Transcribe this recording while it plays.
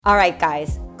All right,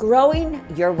 guys, growing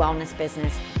your wellness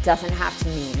business doesn't have to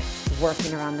mean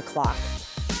working around the clock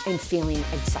and feeling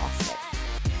exhausted.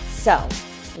 So,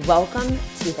 welcome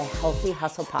to the Healthy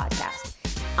Hustle Podcast.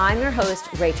 I'm your host,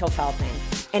 Rachel Feldman,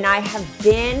 and I have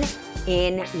been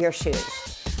in your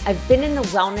shoes. I've been in the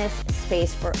wellness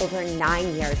space for over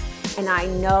 9 years, and I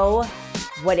know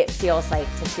what it feels like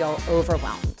to feel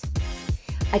overwhelmed.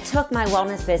 I took my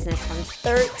wellness business from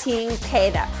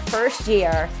 $13K that first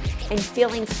year and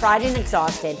feeling fried and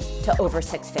exhausted to over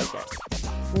six figures.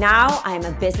 Now I am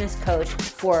a business coach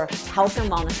for health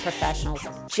and wellness professionals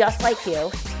just like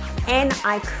you, and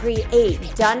I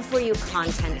create done-for-you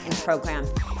content and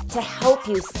programs to help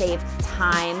you save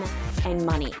time and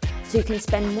money so you can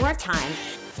spend more time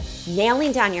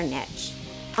nailing down your niche,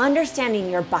 understanding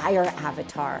your buyer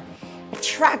avatar,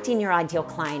 attracting your ideal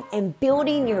client, and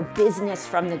building your business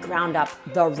from the ground up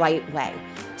the right way.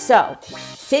 So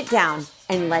sit down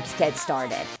and let's get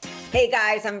started. Hey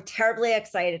guys, I'm terribly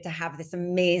excited to have this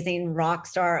amazing rock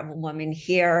star of a woman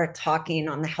here talking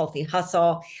on the Healthy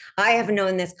Hustle. I have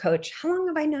known this coach. How long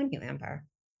have I known you, Amber?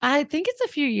 I think it's a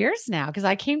few years now because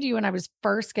I came to you when I was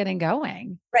first getting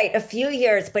going. Right, a few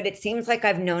years, but it seems like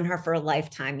I've known her for a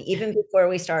lifetime. Even before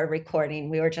we started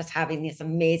recording, we were just having this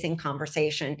amazing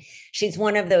conversation. She's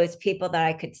one of those people that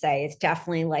I could say is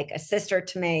definitely like a sister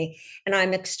to me. And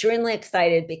I'm extremely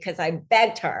excited because I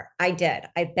begged her. I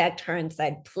begged her and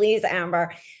said, please,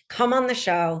 Amber, come on the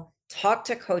show. Talk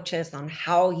to coaches on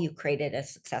how you created a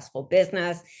successful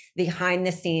business, behind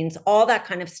the scenes, all that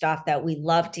kind of stuff that we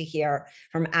love to hear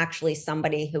from actually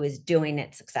somebody who is doing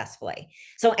it successfully.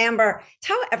 So Amber,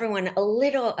 tell everyone a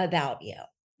little about you.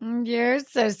 You're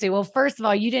so sweet. Well, first of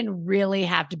all, you didn't really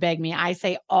have to beg me. I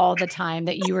say all the time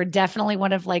that you were definitely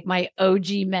one of like my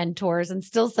OG mentors and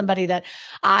still somebody that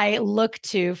I look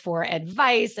to for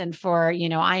advice and for,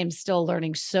 I am still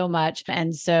learning so much.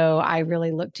 And so I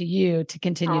really look to you to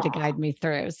continue to guide me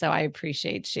through. So I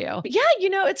appreciate you. But yeah,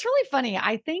 it's really funny.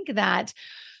 I think that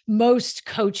most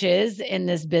coaches in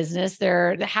this business,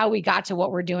 how we got to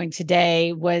what we're doing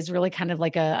today was really kind of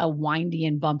like a windy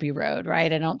and bumpy road,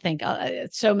 right? I don't think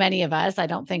so many of us, I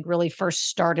don't think really first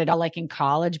started like in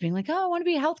college being like, oh, I want to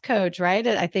be a health coach, right?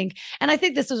 I think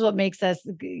this is what makes us,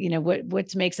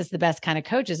 what makes us the best kind of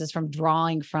coaches is from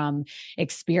drawing from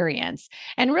experience.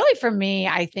 And really for me,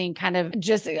 I think kind of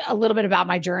just a little bit about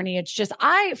my journey. It's just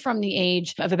from the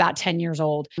age of about 10 years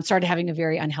old, started having a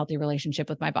very unhealthy relationship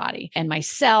with my body and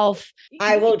myself.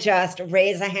 I will just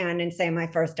raise a hand and say my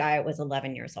first diet was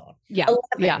 11 years old. Yeah. 11.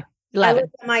 Yeah. 11. I look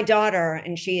at my daughter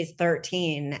and she's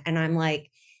 13 and I'm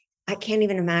like, I can't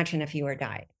even imagine if you were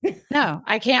diet. No,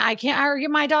 I can't. I argue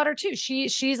my daughter too.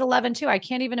 She's 11 too. I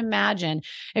can't even imagine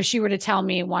if she were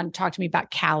to want to talk to me about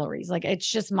calories. Like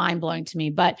it's just mind blowing to me.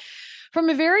 But from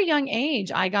a very young age,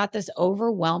 I got this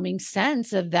overwhelming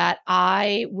sense of that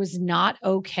I was not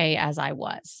okay as I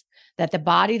was. That the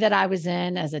body that I was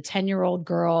in as a 10-year-old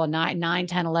girl, a 9,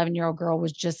 10, 11-year-old girl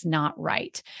was just not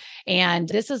right. And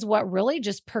this is what really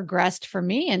just progressed for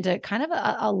me into kind of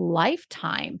a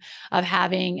lifetime of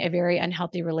having a very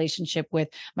unhealthy relationship with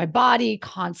my body,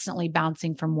 constantly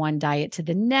bouncing from one diet to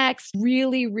the next.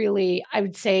 Really, really, I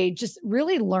would say just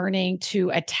really learning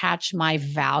to attach my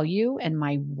value and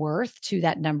my worth to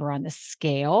that number on the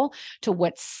scale, to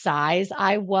what size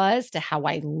I was, to how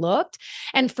I looked.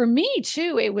 And for me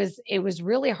too, it was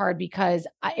really hard because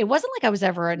it wasn't like I was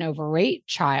ever an overweight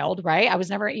child, right? I was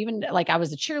never even like I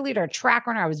was a cheerleader, a track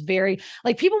runner. I was very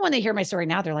like people when they hear my story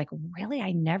now, they're like, really?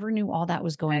 I never knew all that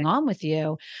was going on with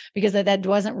you because that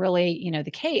wasn't really,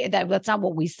 the case. That's not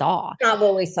what we saw. Not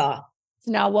what we saw. It's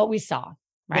not what we saw.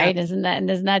 Right. Yeah.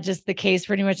 Isn't that just the case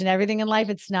pretty much in everything in life?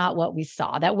 It's not what we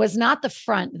saw. That was not the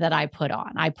front that I put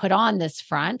on. I put on this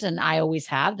front, and I always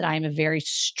have, that I am a very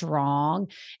strong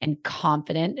and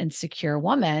confident and secure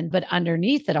woman. But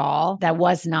underneath it all, that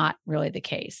was not really the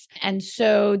case. And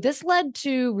so this led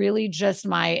to really just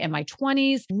in my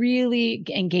 20s, really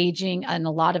engaging in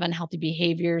a lot of unhealthy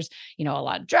behaviors, a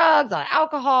lot of drugs, a lot of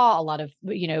alcohol, a lot of,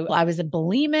 I was a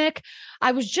bulimic.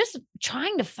 I was just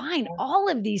trying to find all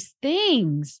of these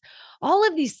things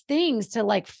to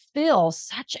like fill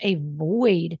such a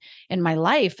void in my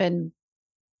life. And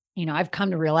I've come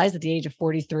to realize at the age of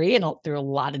 43 and through a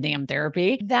lot of damn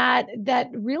therapy that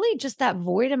really just that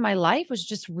void in my life was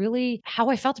just really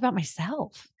how I felt about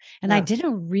myself. And I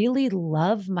didn't really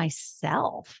love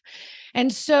myself.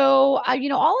 And so,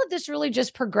 all of this really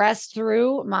just progressed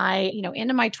through into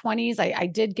my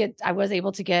 20s. I was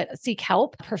able to seek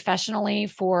help professionally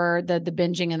for the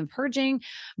binging and the purging,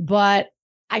 but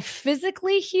I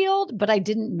physically healed, but I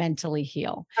didn't mentally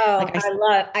heal. Oh,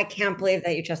 I can't believe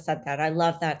that you just said that. I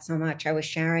love that so much. I was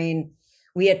sharing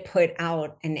we had put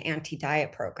out an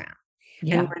anti-diet program. And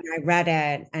Yeah. when I read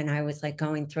it and I was like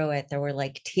going through it, there were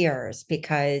like tears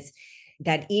because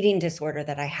that eating disorder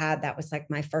that I had, that was like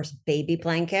my first baby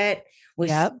blanket, was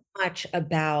so Yep. much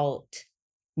about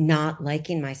not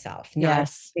liking myself, not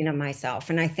Yes. liking of myself.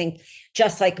 And I think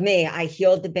just like me, I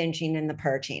healed the binging and the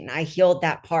purging. I healed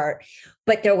that part,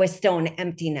 but there was still an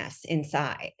emptiness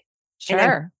inside. And I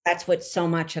Sure. that's what so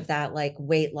much of that like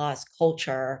weight loss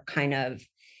culture kind of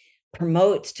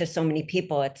promotes to so many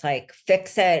people. It's like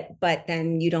fix it, but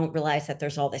then you don't realize that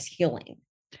there's all this healing.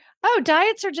 Oh,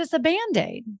 diets are just a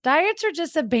band-aid. Diets are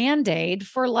just a band-aid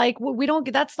for like, we don't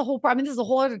get, that's the whole problem. I mean, this is a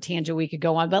whole other tangent we could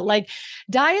go on, but like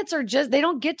diets are just, they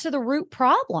don't get to the root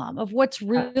problem of what's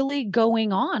really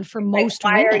going on for Like, most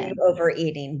why are you women.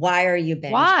 overeating? Why are you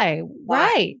binging? Why? Why?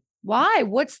 Right. Why?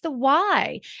 What's the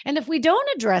why? And if we don't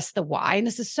address the why, and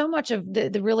this is so much of the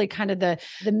really kind of the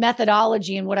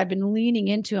methodology and what I've been leaning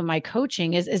into in my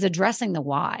coaching is addressing the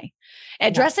why.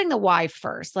 Addressing the why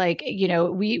first. Like, you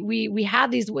know, we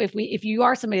have these, if you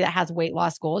are somebody that has weight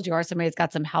loss goals, you are somebody that's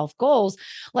got some health goals,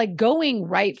 like going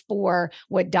right for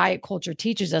what diet culture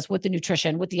teaches us with the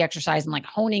nutrition, with the exercise, and like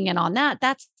honing in on that,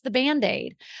 that's the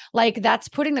band-aid. Like that's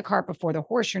putting the cart before the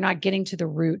horse. You're not getting to the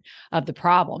root of the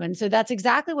problem. And so that's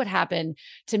exactly what happened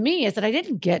to me, is that I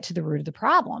didn't get to the root of the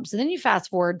problem. So then you fast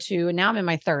forward to, and now I'm in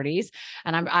my 30s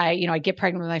and I get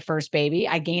pregnant with my first baby.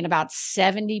 I gain about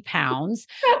 70 pounds.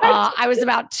 I was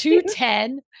about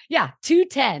 210. Yeah,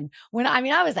 210.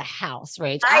 I was a house,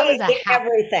 Rach. I was I a ate house.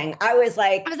 everything. I was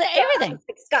like, I was at everything.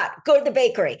 Scott, go to the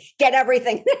bakery, get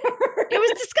everything It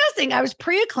was disgusting. I was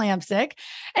preeclamptic.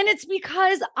 And it's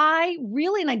because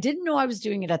and I didn't know I was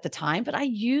doing it at the time, but I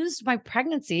used my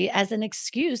pregnancy as an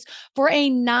excuse for a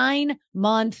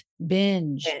 9-month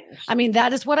binge. I mean,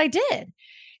 that is what I did.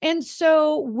 And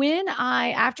so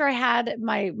after I had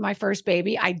my first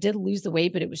baby, I did lose the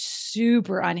weight, but it was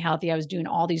super unhealthy. I was doing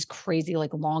all these crazy,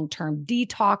 like long-term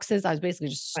detoxes. I was basically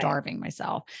just Right. starving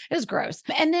myself. It was gross.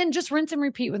 And then just rinse and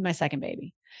repeat with my second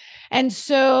baby. And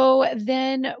so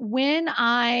then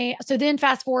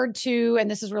fast forward to,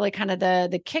 and this is really kind of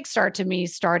the kickstart to me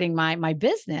starting my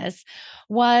business,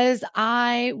 was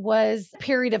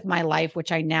period of my life,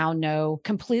 which I now know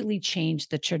completely changed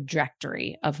the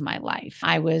trajectory of my life.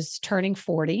 I was turning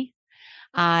 40.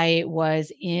 I was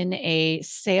in a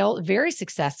very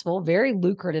successful, very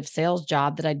lucrative sales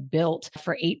job that I'd built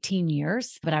for 18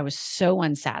 years, but I was so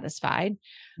unsatisfied.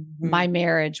 My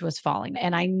marriage was falling,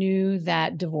 and I knew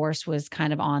that divorce was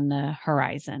kind of on the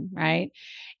horizon. Right.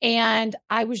 And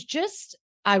I was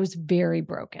very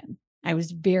broken. I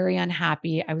was very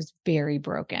unhappy. I was very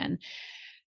broken.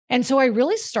 And so I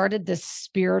really started this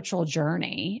spiritual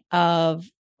journey of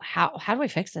how do I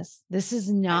fix this? This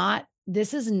is not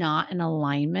in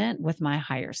alignment with my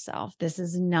higher self. This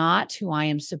is not who I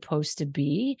am supposed to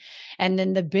be. And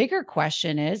then the bigger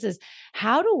question is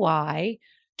how do I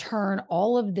turn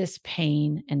all of this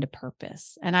pain into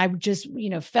purpose? And I just,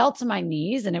 fell to my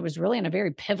knees, and it was really in a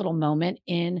very pivotal moment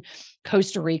in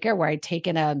Costa Rica where I'd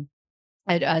taken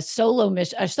a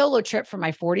solo trip for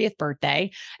my 40th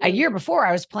birthday. A year before,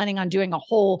 I was planning on doing a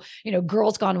whole,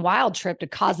 Girls Gone Wild trip to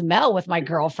Cozumel with my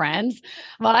girlfriends.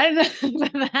 But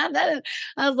I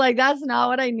was like, that's not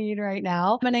what I need right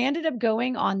now. And I ended up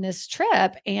going on this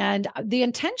trip. And the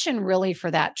intention really for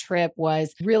that trip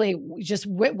was really just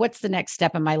what's the next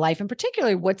step in my life? And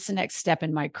particularly, what's the next step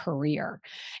in my career?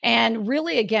 And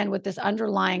really, again, with this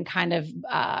underlying kind of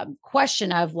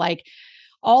question of like,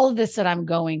 all of this that I'm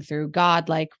going through, God,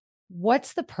 like,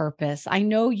 what's the purpose? I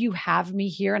know you have me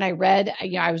here. And I read,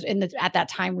 I was at that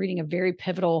time reading a very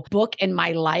pivotal book in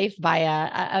my life by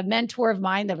a mentor of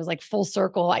mine that was like full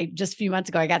circle. Just a few months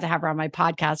ago, I got to have her on my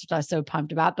podcast, which I was so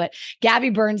pumped about. But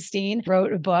Gabby Bernstein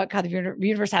wrote a book called The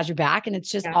Universe Has Your Back. And it's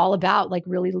just all about like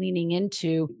really leaning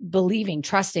into believing,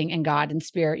 trusting in God and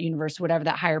spirit, universe, whatever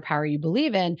that higher power you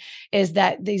believe in, is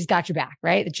that he's got your back,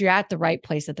 right? That you're at the right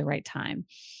place at the right time.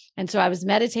 And so I was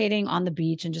meditating on the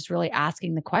beach and just really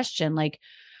asking the question, like,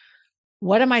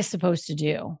 what am I supposed to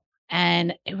do?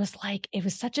 And it was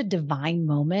such a divine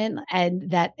moment.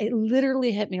 And that it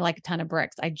literally hit me like a ton of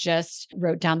bricks. I just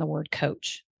wrote down the word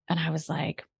coach. And I was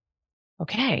like,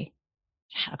 okay,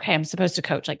 I'm supposed to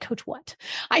coach. Like, coach what?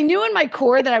 I knew in my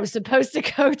core that I was supposed to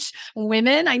coach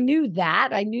women. I knew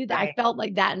that. Right. I felt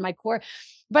like that in my core,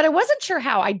 but I wasn't sure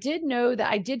how. I did know that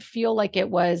I did feel like it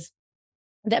was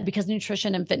that because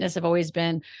nutrition and fitness have always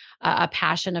been a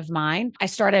passion of mine. I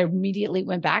immediately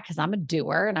went back because I'm a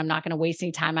doer and I'm not going to waste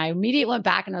any time. I immediately went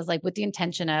back and I was like, with the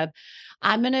intention of,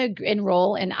 I'm going to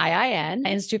enroll in IIN,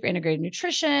 Institute for Integrated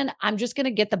Nutrition. I'm just going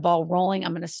to get the ball rolling.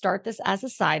 I'm going to start this as a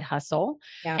side hustle.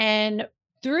 Yeah. And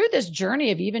through this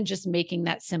journey of even just making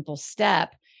that simple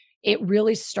step, it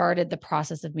really started the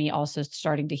process of me also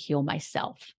starting to heal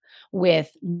myself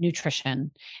with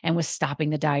nutrition and with stopping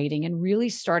the dieting and really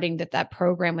starting that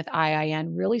program with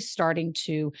IIN, really starting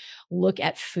to look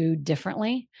at food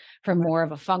differently from more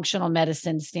of a functional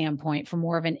medicine standpoint, from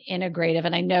more of an integrative.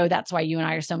 And I know that's why you and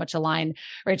I are so much aligned,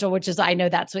 Rachel, which is, I know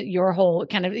that's what your whole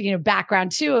kind of,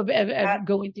 background too of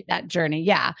going through that journey.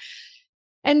 Yeah.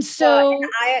 And Well, so,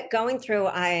 and going through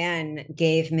IN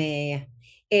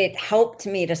it helped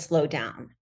me to slow down.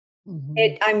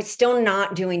 mhm. I'm still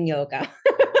not doing yoga.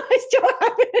 I still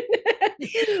haven't.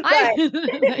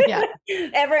 Yeah,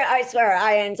 I swear,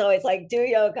 IN's always like, do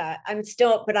yoga.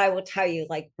 But I will tell you,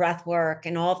 like breath work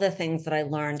and all the things that I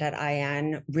learned at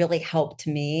IN really helped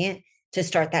me to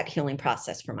start that healing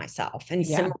process for myself. And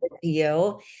yeah, similar to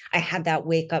you, I had that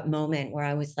wake up moment where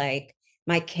I was like,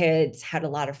 my kids had a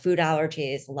lot of food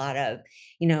allergies, a lot of,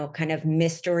 kind of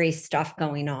mystery stuff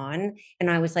going on. And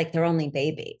I was like, they're only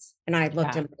babies. And I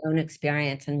looked yeah. at my own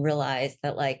experience and realized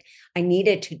that like I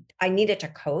needed to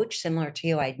coach similar to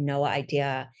you. I had no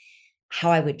idea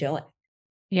how I would do it.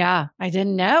 Yeah, I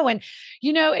didn't know. And,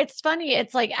 it's funny.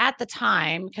 It's like at the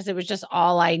time, because it was just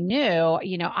all I knew,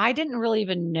 I didn't really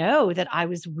even know that I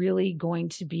was really going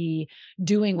to be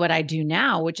doing what I do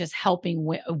now, which is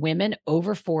helping women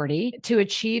over 40 to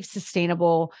achieve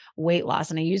sustainable weight loss.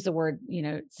 And I use the word,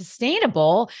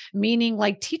 sustainable, meaning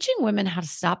like teaching women how to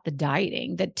stop the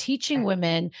dieting, that teaching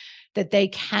women that they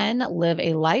can live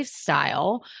a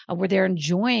lifestyle where they're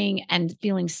enjoying and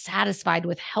feeling satisfied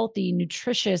with healthy,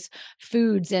 nutritious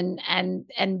foods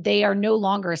and they are no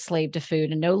longer a slave to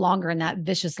food and no longer in that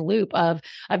vicious loop of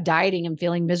dieting and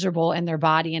feeling miserable in their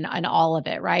body and all of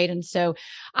it, right? And so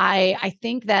I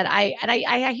think that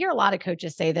I hear a lot of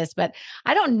coaches say this, but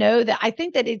I don't know that. I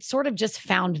think that it sort of just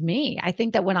found me. I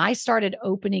think that when I started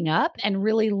opening up and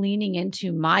really leaning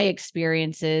into my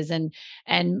experiences and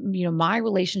my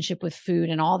relationship with food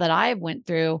and all that I went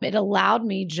through, it allowed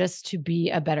me just to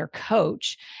be a better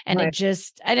coach. And Right.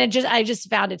 I just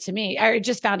found it to me, or it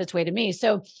just found its way to me.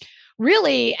 So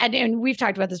really, and we've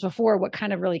talked about this before, what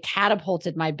kind of really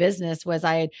catapulted my business was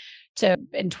in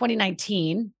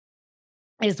 2019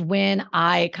 is when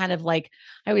I kind of like,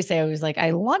 I always say, I was like, I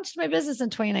launched my business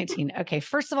in 2019. Okay.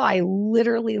 First of all, I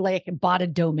literally like bought a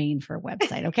domain for a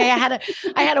website. Okay. I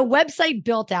had a website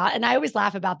built out, and I always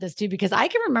laugh about this too, because I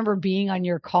can remember being on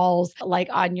your calls, like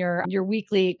on your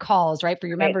weekly calls, right, for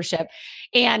your Right. membership,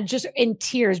 and just in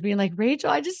tears being like, Rachel,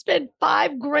 I just spent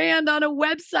 $5,000 on a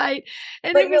website.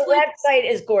 And But it your was like,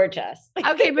 website is gorgeous.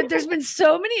 okay, but there's been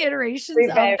so many iterations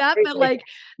of that. But like,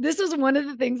 this is one of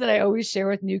the things that I always share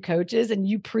with new coaches, and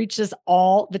you preach this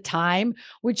all the time,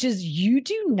 which is you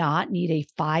do not need a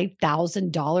 $5,000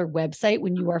 website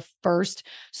when you are first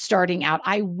starting out.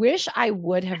 I wish I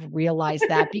would have realized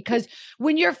that, because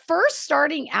when you're first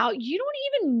starting out, you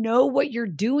don't even know what you're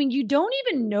doing. You don't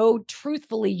even know,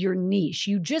 truthfully, your niche.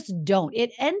 You just don't.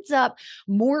 It ends up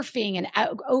morphing and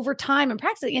over time and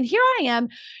practicing. And here I am,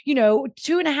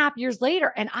 2.5 years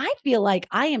later, and I feel like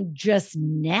I am just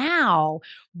now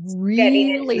Getting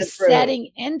into really the groove. setting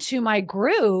into my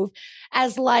groove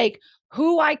as like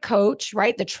who I coach,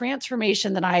 right? The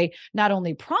transformation that I not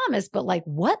only promise, but like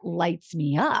what lights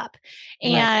me up.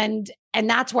 Right. And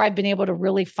that's where I've been able to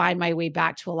really find my way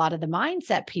back to a lot of the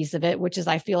mindset piece of it, which is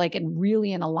I feel like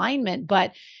really in alignment.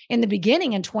 But in the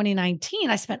beginning in 2019,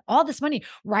 I spent all this money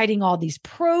writing all these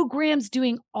programs,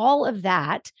 doing all of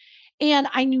that. And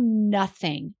I knew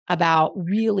nothing about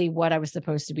really what I was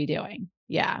supposed to be doing.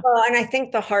 Yeah. Well, and I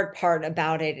think the hard part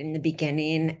about it in the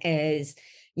beginning is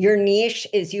your niche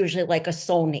is usually like a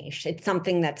soul niche. It's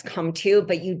something that's come to you,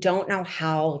 but you don't know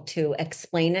how to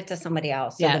explain it to somebody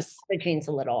else. So the Yes. messaging's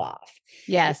a little off.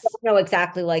 You Yes. don't know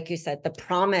exactly, like you said, the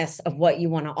promise of what you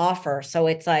want to offer. So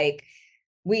it's like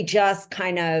we just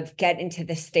kind of get into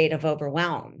this state of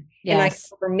overwhelm. And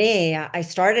Yes. for me, I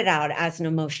started out as an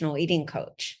emotional eating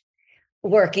coach,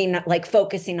 working like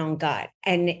focusing on gut,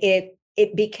 and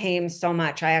it became so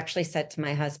much. I actually said to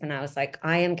my husband, I was like,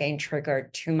 I am getting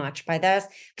triggered too much by this,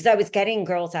 because I was getting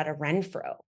girls out of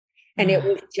Renfrew and it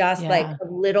was just like Yeah. a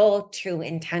little too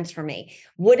intense for me.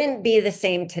 Wouldn't be the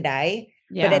same today,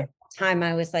 but at Yeah. the time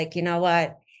I was like, you know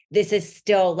what, this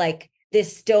still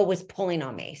was pulling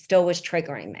on me, still was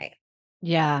triggering me.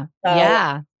 Yeah. So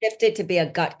Yeah. I shifted to be a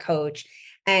gut coach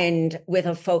and with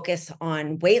a focus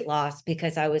on weight loss,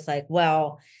 because I was like,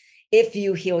 well, if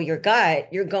you heal your gut,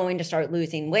 you're going to start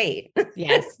losing weight.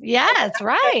 Yes. Yes.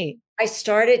 Right. I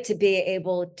started to be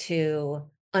able to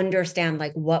understand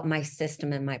like what my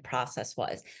system and my process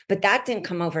was, but that didn't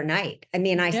come overnight. I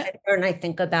mean, I Yeah. sit there and I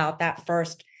think about that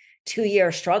first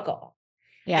 2-year struggle.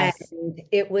 Yes. And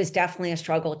it was definitely a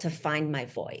struggle to find my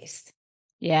voice.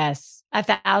 Yes.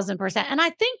 1,000%. And I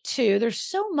think too, there's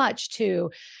so much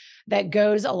too that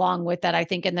goes along with that. I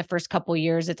think in the first couple of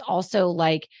years, it's also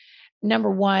like,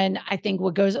 number one, I think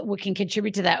what can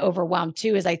contribute to that overwhelm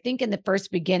too is I think in the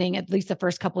first beginning, at least the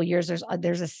first couple of years,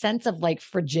 there's a sense of like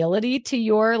fragility to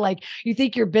your, like, you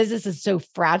think your business is so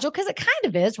fragile because it kind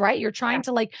of is, right? You're trying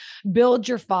to like build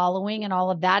your following and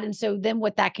all of that. And so then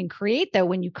what that can create though,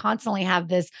 when you constantly have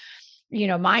this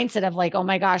mindset of like, oh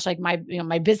my gosh, like my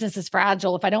business is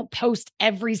fragile. If I don't post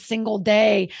every single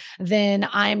day, then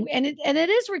and it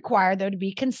is required though to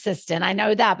be consistent. I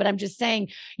know that, but I'm just saying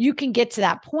you can get to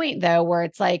that point though, where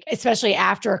it's like, especially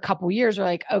after a couple years, we're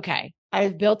like, okay,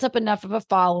 I've built up enough of a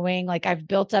following, like I've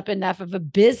built up enough of a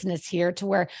business here to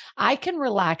where I can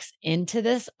relax into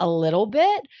this a little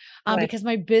bit, Right. because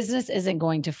my business isn't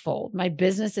going to fold. My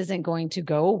business isn't going to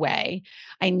go away.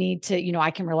 I need to,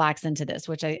 I can relax into this,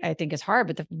 which I think is hard.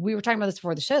 But we were talking about this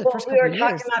before the show, the Well, first we couple were of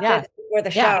talking years. about Yeah. this before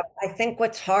the Yeah. show. I think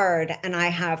what's hard, and I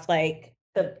have like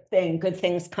the thing, good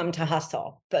things come to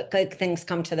hustle, but good things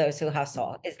come to those who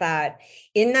hustle, is that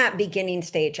in that beginning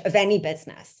stage of any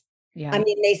business, I Yeah.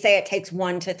 mean, they say it takes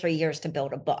 1 to 3 years to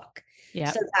build a book. Yeah.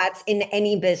 So that's in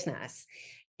any business.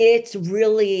 It's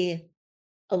really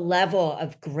a level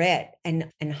of grit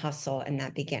and hustle in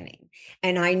that beginning.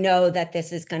 And I know that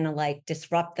this is going to like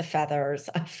disrupt the feathers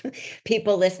of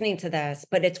people listening to this,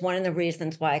 but it's one of the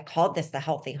reasons why I called this the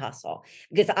healthy hustle,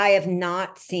 because I have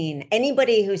not seen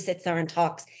anybody who sits there and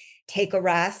talks, take a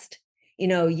rest,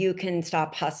 you can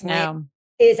stop hustling, No.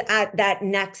 is at that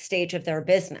next stage of their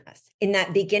business. In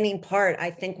that beginning part, I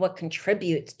think what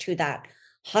contributes to that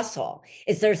hustle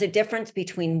is there's a difference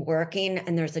between working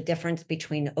and there's a difference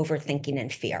between overthinking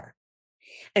and fear.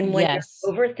 And when Yes.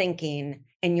 you're overthinking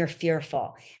and you're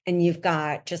fearful and you've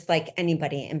got, just like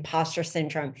anybody, imposter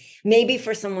syndrome, maybe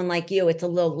for someone like you, it's a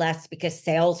little less because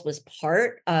sales was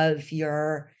part of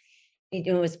your,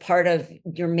 it was part of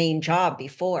your main job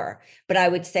before. But I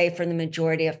would say for the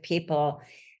majority of people,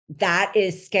 that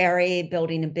is scary.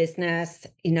 Building a business,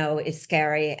 is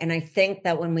scary. And I think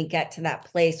that when we get to that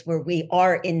place where we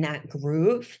are in that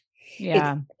groove,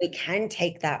 Yeah. we can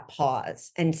take that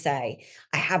pause and say,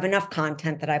 I have enough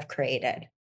content that I've created. I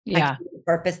Yeah. can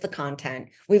repurpose the content.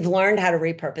 We've learned how to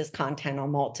repurpose content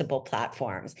on multiple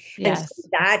platforms. And so Yes.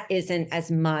 that isn't as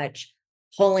much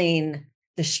pulling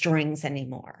the strings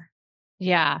anymore.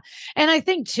 Yeah. And I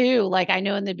think too, like I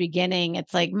know in the beginning,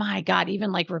 it's like, my God,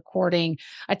 even like recording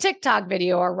a TikTok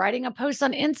video or writing a post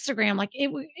on Instagram, like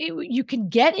you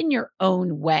could get in your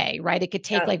own way, right? It could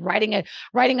take like writing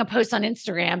a post on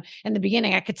Instagram in the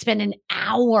beginning. I could spend an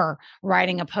hour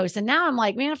writing a post. And now I'm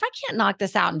like, man, if I can't knock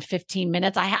this out in 15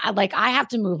 minutes, I have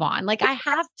to move on. Like I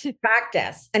have to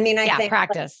practice. I mean, I think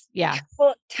practice. Yeah.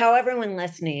 Tell everyone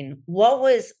listening, what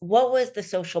was the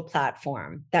social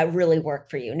platform that really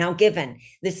worked for you? Now, given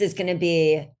this is going to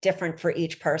be different for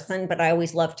each person, but I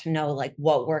always love to know like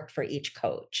what worked for each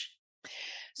coach.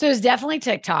 So it's definitely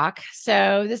TikTok.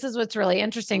 So this is what's really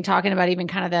interesting, talking about even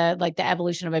kind of the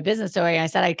evolution of my business. So I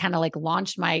said I kind of like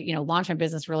launched my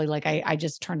business really like I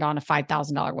just turned on a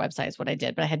 $5,000 website is what I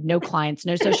did, but I had no clients,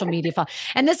 no social media.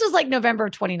 And this was like November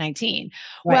of 2019.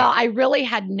 Right. Well, I really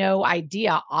had no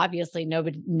idea. Obviously,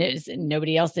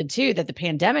 nobody else did too, that the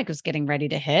pandemic was getting ready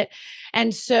to hit.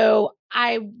 And so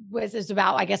it's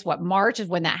about, I guess March is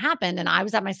when that happened. And I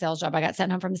was at my sales job. I got sent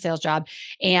home from the sales job.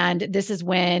 And this is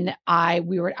when I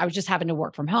was just having to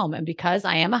work from home. And because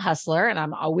I am a hustler and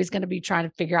I'm always going to be trying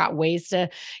to figure out ways to,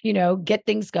 get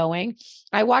things going,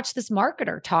 I watched this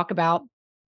marketer talk about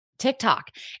TikTok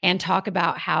and talk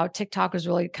about how TikTok was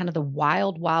really kind of the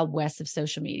wild, wild west of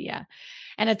social media.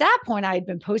 And at that point, I had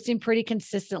been posting pretty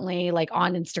consistently, like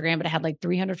on Instagram, but I had like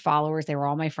 300 followers. They were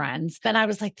all my friends. Then I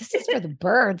was like, this is for the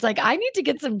birds. Like, I need to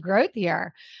get some growth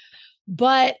here.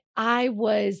 But I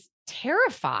was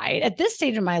terrified at this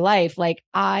stage of my life. Like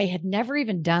I had never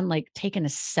even done taken a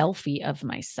selfie of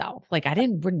myself. Like I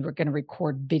wasn't going to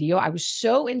record video. I was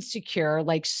so insecure,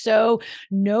 so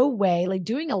no way, like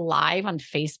doing a live on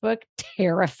Facebook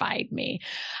terrified me.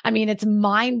 I mean, it's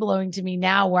mind blowing to me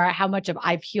now how much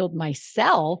I've healed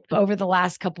myself over the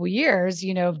last couple of years,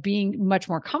 being much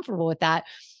more comfortable with that.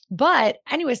 But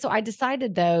anyway, so I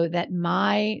decided though that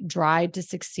my drive to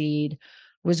succeed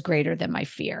was greater than my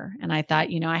fear. And I thought,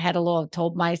 I had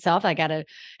told myself, had a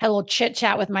little chit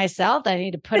chat with myself that I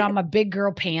need to put on my big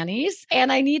girl panties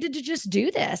and I needed to just do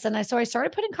this. And so I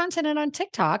started putting content in on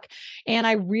TikTok and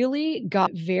I really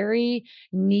got very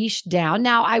niche down.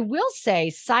 Now I will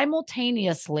say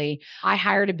simultaneously, I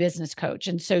hired a business coach.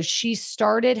 And so she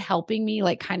started helping me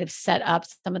like kind of set up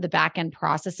some of the back end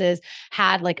processes,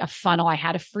 had like a funnel. I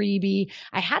had a freebie.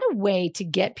 I had a way to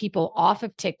get people off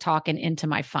of TikTok and into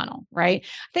my funnel, right?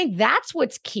 I think that's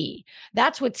what's key.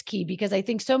 That's what's key because I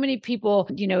think so many people,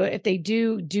 if they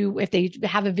if they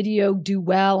have a video do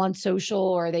well on social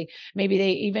or maybe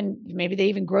they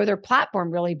even grow their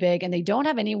platform really big and they don't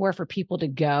have anywhere for people to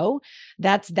go,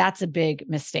 that's a big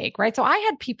mistake, right? So I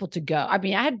had people to go. I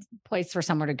mean, I had a place for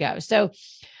somewhere to go. So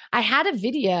I had a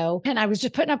video and I was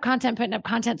just putting up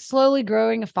content, slowly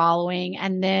growing a following.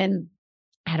 And then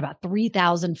I had about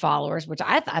 3,000 followers, which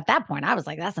at that point I was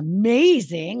like, that's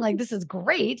amazing. Like, this is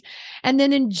great. And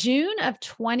then in June of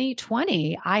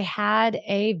 2020, I had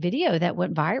a video that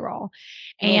went viral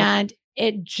and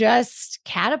it just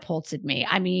catapulted me.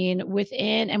 I mean,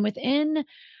 within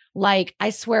like, I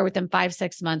swear within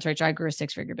 5-6 months, Rachel, I grew a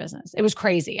 6-figure business. It was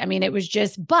crazy. I mean, it was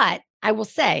just, but I will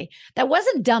say that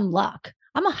wasn't dumb luck.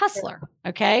 I'm a hustler.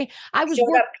 Okay. I was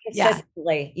showed up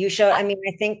consistently. You showed, I mean,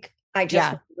 I think I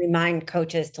just remind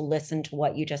coaches to listen to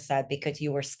what you just said because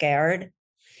you were scared.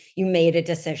 You made a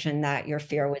decision that your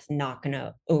fear was not going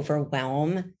to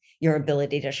overwhelm your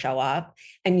ability to show up.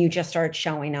 And you just started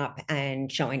showing up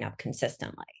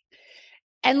consistently.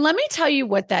 And let me tell you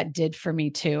what that did for me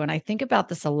too. And I think about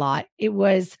this a lot. It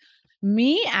was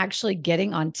me actually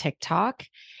getting on TikTok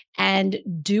and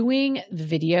doing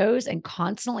videos and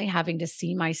constantly having to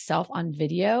see myself on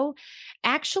video.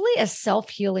 Actually, a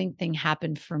self-healing thing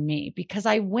happened for me because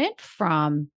I went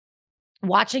from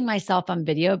watching myself on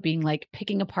video, being like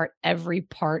picking apart every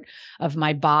part of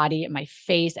my body, my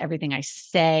face, everything I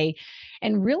say,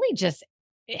 and really just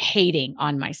hating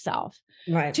on myself.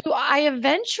 Right. I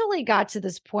eventually got to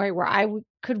this point where I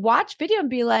could watch video and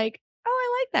be like, oh,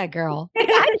 I like that girl. Like,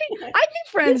 I'd be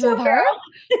friends with her.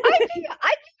 I'd be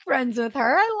friends with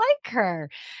her. I like her.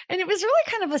 And it was really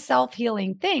kind of a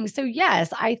self-healing thing. So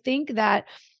yes, I think that,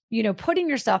 putting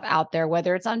yourself out there,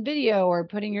 whether it's on video or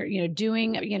putting your,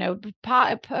 doing,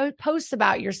 posts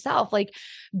about yourself, like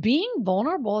being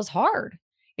vulnerable is hard.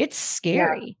 It's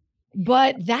scary.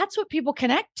 But that's what people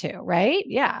connect to, right?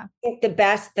 Yeah. I think the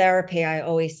best therapy, I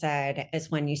always said,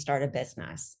 is when you start a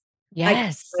business.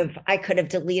 Yes. I could have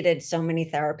deleted so many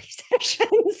therapy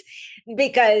sessions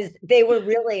because they were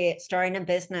really starting a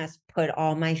business, put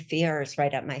all my fears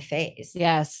right at my face.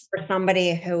 Yes. For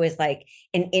somebody who is like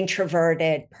an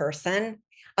introverted person,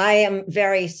 I am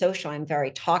very social. I'm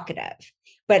very talkative,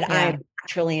 but I'm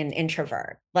actually an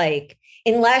introvert. Like,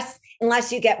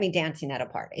 unless you get me dancing at a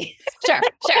party. Sure.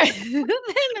 Then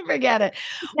forget it.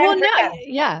 Well, no,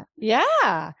 yeah.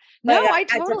 No, I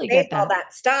totally get that. All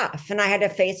that stuff. And I had to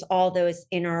face all those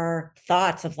inner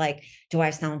thoughts of like, do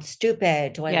I sound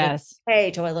stupid? Do I look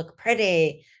okay? Do I look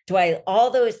pretty?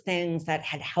 All those things that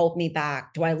had held me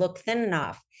back. Do I look thin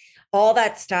enough? All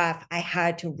that stuff I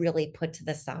had to really put to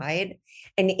the side.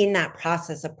 And in that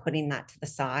process of putting that to the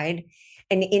side,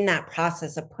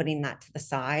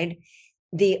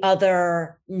 the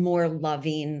other more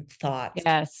loving thoughts.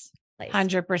 Yes,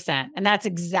 100%. And that's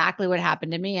exactly what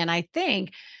happened to me. And I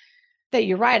think that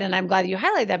you're right. And I'm glad that you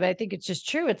highlight that, but I think it's just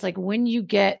true. It's like when you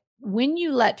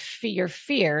let your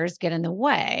fears get in the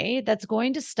way, that's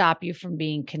going to stop you from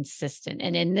being consistent.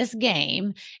 And in this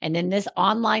game and in this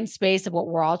online space of what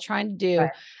we're all trying to do,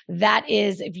 that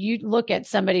is, if you look at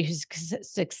somebody who's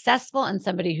successful and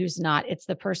somebody who's not, it's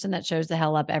the person that shows the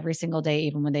hell up every single day,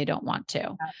 even when they don't want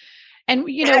to. And,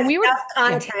 we were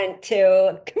content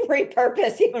to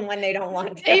repurpose even when they don't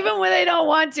want to. Even when they don't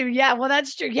want to. Yeah. Well,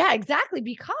 that's true. Yeah, exactly.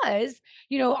 Because,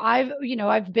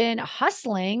 I've been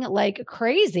hustling like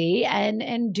crazy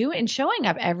and showing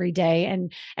up every day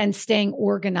and staying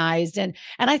organized. And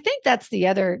I think that's the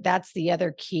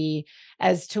other key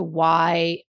as to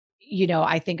why,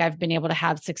 I think I've been able to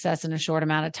have success in a short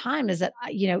amount of time is that,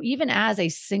 even as a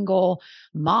single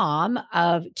mom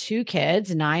of 2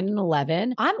 kids, 9 and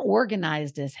 11, I'm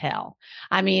organized as hell.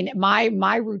 I mean,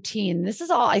 my routine, this is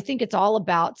all, I think it's all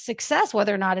about success,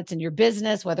 whether or not it's in your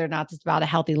business, whether or not it's about a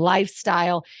healthy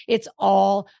lifestyle, it's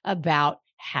all about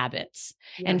habits.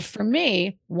 Yes. And for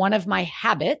me, one of my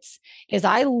habits is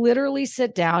I literally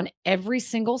sit down every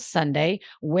single Sunday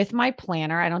with my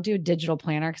planner. I don't do a digital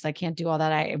planner because I can't do all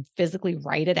that. I physically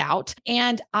write it out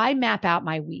and I map out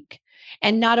my week.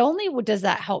 And not only does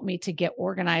that help me to get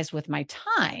organized with my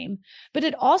time, but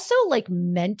it also like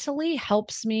mentally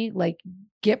helps me like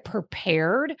get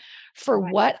prepared for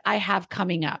Right. what I have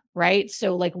coming up, right?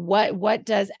 So like what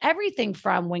does everything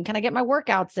from when can I get my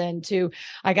workouts in to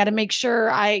I got to make sure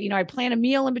I plan a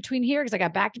meal in between here because I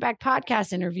got back-to-back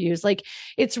podcast interviews. Like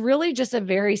it's really just a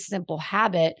very simple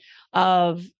habit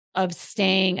of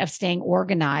staying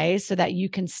organized so that you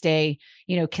can stay,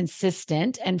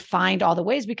 consistent and find all the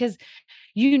ways because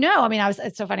I mean,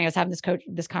 it's so funny. I was having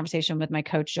this conversation with my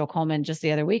coach, Joe Coleman, just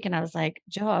the other week. And I was like,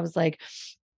 Joe,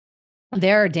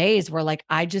 there are days where like,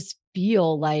 I just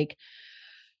feel like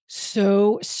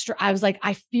I was like,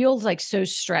 I feel like so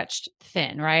stretched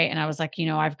thin. Right. And I was like,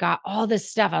 I've got all this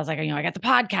stuff. I was like, I got the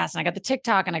podcast and I got the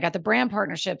TikTok and I got the brand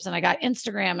partnerships and I got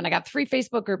Instagram and I got 3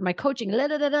 Facebook group, my coaching, da,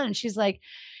 da, da, da. And she's like,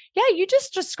 yeah, you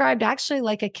just described actually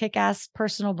like a kick-ass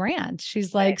personal brand.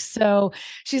 She's like, so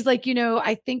she's like,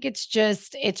 I think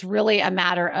it's really a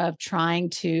matter of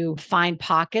trying to find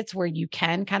pockets where you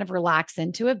can kind of relax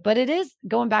into it. But it is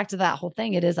going back to that whole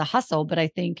thing. It is a hustle, but I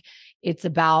think it's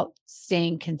about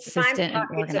staying consistent and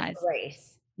organized.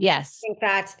 Yes. I think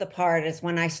that's the part is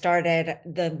when I started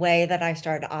the way that I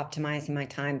started optimizing my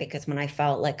time, because when I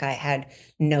felt like I had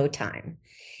no time,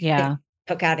 Yeah.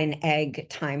 I took out an egg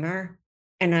timer.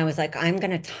 And I was like, I'm going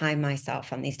to time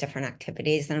myself on these different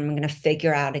activities and I'm going to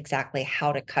figure out exactly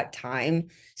how to cut time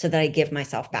so that I give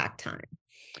myself back time.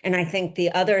 And I think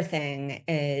the other thing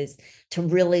is to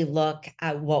really look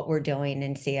at what we're doing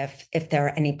and see if there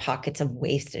are any pockets of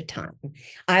wasted time.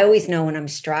 I always know when I'm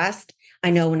stressed.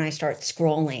 I know when I start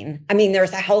scrolling. I mean,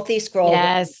 there's a healthy scroll.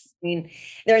 Yes. I mean,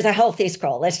 there's a healthy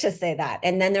scroll. Let's just say that.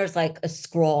 And then there's like a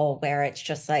scroll where it's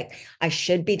just like, I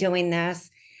should be doing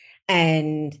this.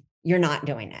 And you're not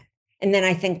doing it. And then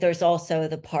I think there's also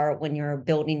the part when you're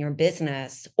building your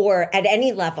business or at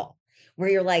any level where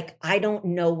you're like, I don't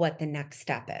know what the next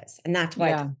step is. And that's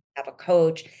why I have a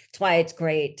coach. That's why it's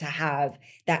great to have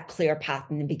that clear path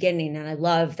in the beginning. And I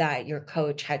love that your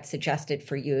coach had suggested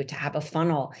for you to have a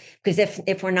funnel, because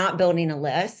if we're not building a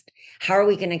list, how are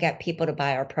we going to get people to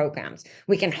buy our programs?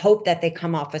 We can hope that they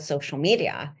come off of social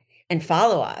media and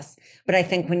follow us. But I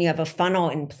think when you have a funnel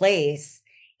in place,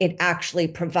 it actually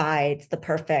provides the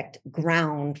perfect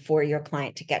ground for your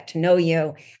client to get to know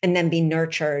you and then be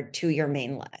nurtured to your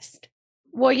main list.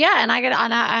 Well, yeah. And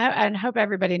I hope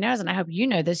everybody knows, and I hope you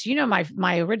know this,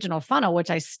 my original funnel, which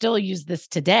I still use this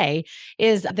today,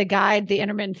 is the guide, the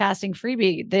intermittent fasting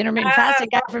freebie, the intermittent fasting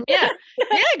guide from, yeah,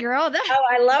 girl.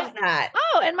 I love that.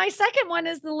 Oh, and my second one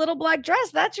is the little black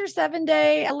dress. That's your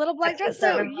 7-day little black dress.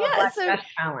 So yeah.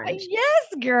 Yes,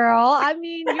 girl. I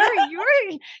mean,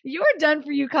 your done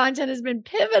for you content has been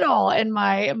pivotal in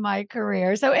my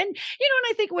career. So, and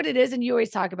I think what it is, and you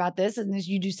always talk about this, and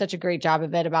you do such a great job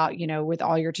of it about, with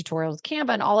all your tutorials, Canva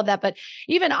and all of that. But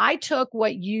even I took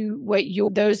those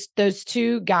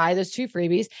two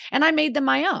freebies and I made them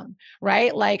my own,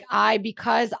 right? Like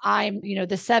because I'm, the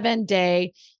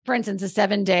 7-day, for instance, the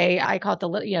 7-day, I call it the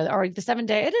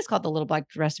 7-day, it is called the Little Black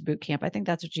Dress Boot Camp. I think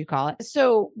that's what you call it.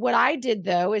 So what I did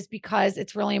though, is because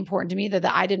it's really important to me that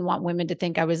I didn't want women to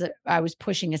think I was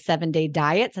pushing a 7-day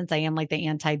diet, since I am like the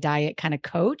anti-diet kind of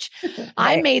coach. Right.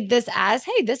 I made this as,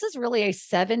 hey, this is really a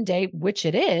 7-day, which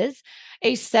it is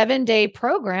a 7-day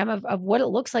program of what it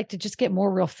looks like to just get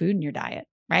more real food in your diet.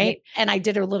 Right. And I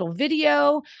did a little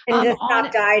video. And just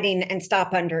stop dieting and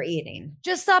stop under eating.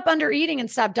 Just stop under eating and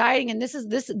stop dieting. And this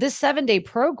 7-day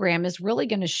program is really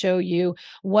going to show you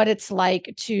what it's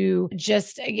like to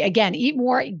just, again, eat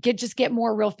more, get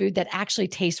more real food that actually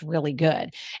tastes really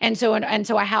good. And so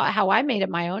how I made it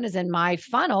my own is in my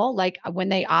funnel, like when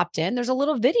they opt in, there's a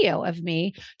little video of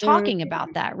me talking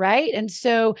about that. Right. And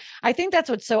so I think that's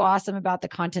what's so awesome about the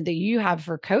content that you have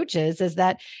for coaches, is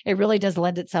that it really does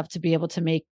lend itself to be able to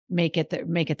make it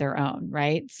their own.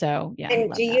 Right. So, yeah.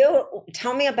 And you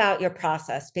tell me about your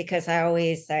process? Because I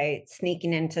always say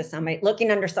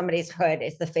looking under somebody's hood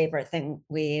is the favorite thing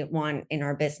we want in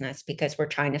our business, because we're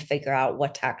trying to figure out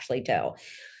what to actually do.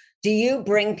 Do you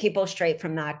bring people straight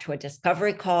from that to a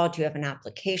discovery call? Do you have an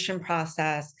application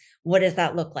process? What does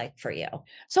that look like for you?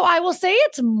 So I will say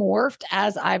it's morphed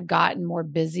as I've gotten more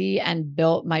busy and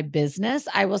built my business.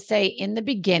 I will say in the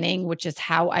beginning, which is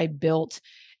how I built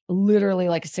literally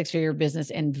like a 6-figure business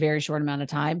in a very short amount of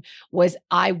time, because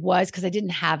I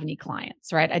didn't have any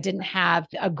clients, right? I didn't have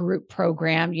a group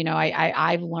program.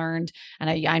 I've learned, and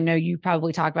I know you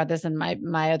probably talk about this, and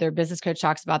my other business coach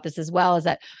talks about this as well, is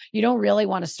that you don't really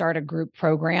want to start a group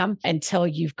program until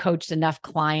you've coached enough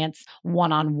clients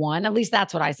one-on-one. At least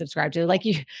that's what I subscribe to. Like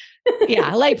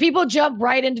Yeah, like people jump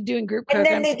right into doing group And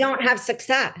then programs they don't have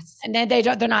success. and then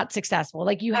they're not successful.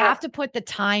 Like you have to put the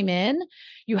time in.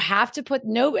 You have to put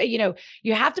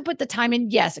you have to put the time in.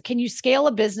 Yes. Can you scale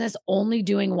a business only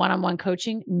doing one-on-one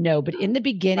coaching? No, but in the Right.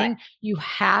 beginning, you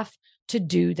have to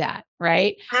do that,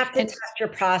 right? Have to And test your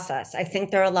process. I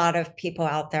think there are a lot of people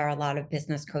out there, a lot of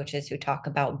business coaches who talk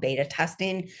about beta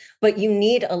testing, but you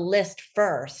need a list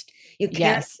first. You can't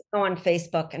yes, go on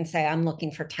Facebook and say, I'm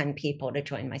looking for 10 people to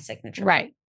join my signature program.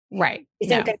 right. Right.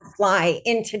 Isn't No. going to fly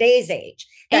in today's age.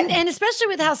 And especially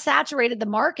with how saturated the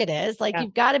market is, like Yeah.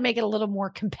 you've got to make it a little more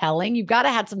compelling. You've got to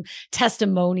have some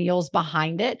testimonials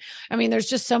behind it. I mean, there's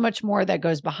just so much more that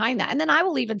goes behind that. And then I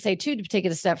will even say too, to take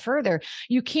it a step further,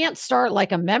 you can't start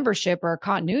like a membership or a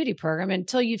continuity program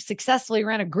until you've successfully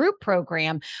run a group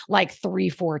program like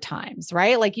 3-4 times,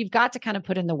 right? Like you've got to kind of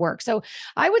put in the work. So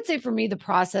I would say for me, the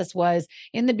process was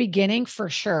in the beginning, for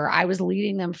sure, I was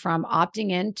leading them from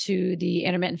opting into the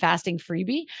intermittent fasting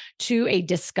freebie to a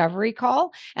discovery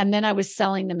call. And then I was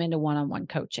selling them into one-on-one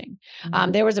coaching.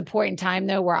 There was a point in time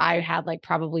though, where I had like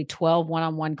probably 12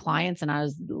 one-on-one clients and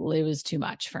it was too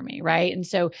much for me. Right. And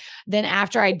so then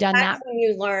after I'd done That's that, when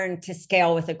you learn to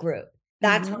scale with a group.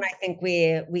 That's when Mhm. I think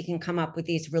we can come up with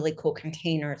these really cool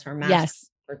containers or masters Yes.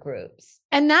 for groups.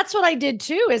 And that's what I did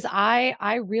too, is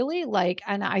I really like,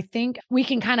 and I think we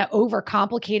can kind of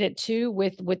overcomplicate it too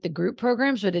with the group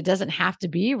programs, but it doesn't have to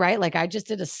be, right? Like I just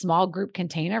did a small group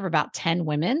container of about 10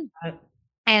 women. Uh,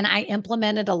 And I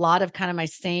implemented a lot of kind of my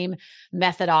same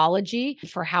methodology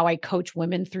for how I coach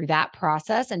women through that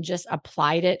process and just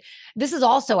applied it. This is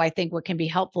also, I think, what can be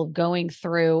helpful going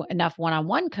through enough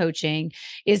one-on-one coaching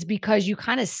is because you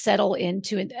kind of settle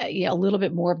into a little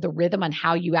bit more of the rhythm on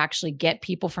how you actually get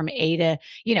people from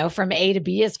from A to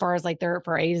B as far as like their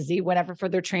for A to Z, whatever, for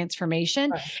their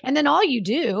transformation. Right. And then all you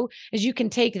do is you can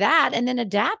take that and then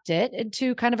adapt it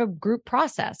into kind of a group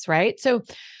process, right? So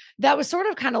that was sort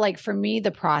of kind of like for me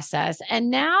the process. And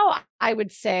now I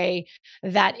would say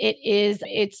that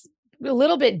it's a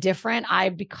little bit different.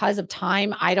 Because of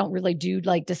time, I don't really do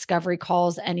like discovery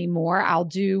calls anymore. I'll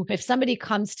do, if somebody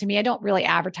comes to me, I don't really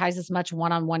advertise as much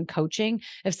one-on-one coaching.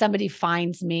 If somebody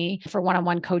finds me for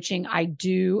one-on-one coaching, I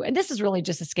do, and this is really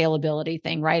just a scalability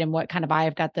thing, right? And what kind of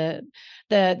I've got the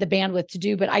bandwidth to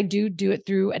do, but I do it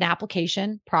through an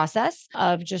application process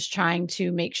of just trying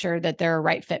to make sure that they're a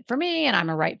right fit for me and I'm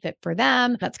a right fit for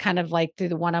them. That's kind of like through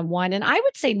the one-on-one. And I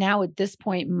would say now at this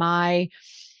point, my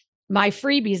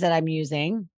freebies that I'm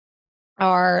using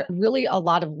are really a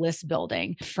lot of list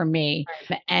building for me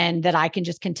and that I can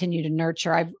just continue to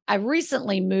nurture. I've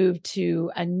recently moved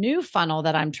to a new funnel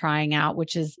that I'm trying out,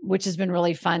 which has been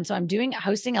really fun. So I'm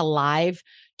hosting a live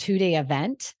 2-day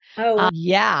event. Oh,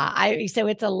 So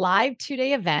it's a live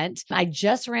 2-day event. I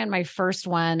just ran my first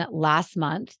one last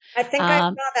month. I think I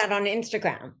saw that on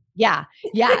Instagram. Yeah.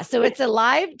 Yeah. So it's a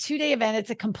live 2-day event. It's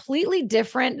a completely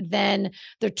different than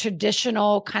the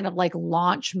traditional kind of like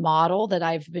launch model that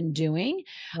I've been doing,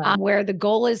 Right. where the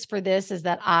goal is for this is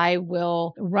that I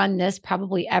will run this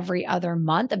probably every other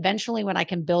month. Eventually, when I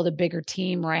can build a bigger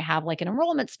team where I have like an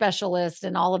enrollment specialist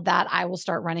and all of that, I will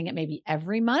start running it maybe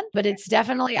every month. But it's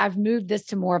definitely, I've moved this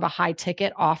to more of a high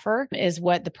ticket offer is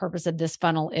what the purpose of this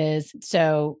funnel is.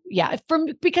 So yeah,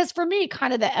 because for me,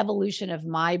 kind of the evolution of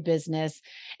my business,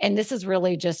 and this is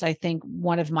really just, I think,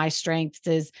 one of my strengths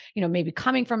is, maybe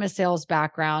coming from a sales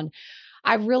background.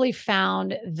 I really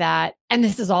found that, and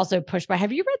this is also pushed by,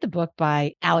 have you read the book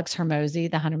by Alex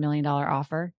Hermosi, The $100 Million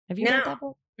Offer? Have you read No. that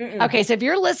book? Mm-mm. Okay. So if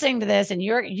you're listening to this and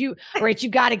right, you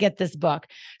got to get this book.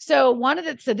 So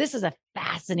this is a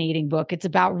fascinating book. It's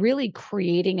about really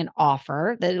creating an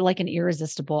offer that like an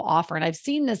irresistible offer. And I've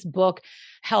seen this book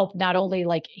help not only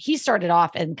like he started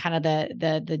off in kind of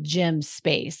the gym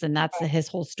space, and his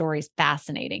whole story is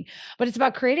fascinating, but it's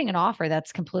about creating an offer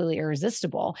that's completely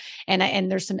irresistible. And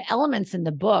there's some elements in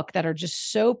the book that are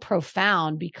just so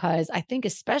profound because I think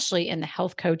especially in the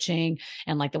health coaching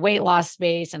and like the weight loss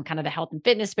space and kind of the health and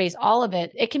fitness space, all of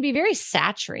it, it can be very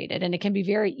saturated and it can be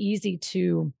very easy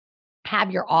to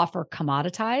have your offer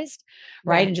commoditized,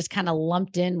 right? And just kind of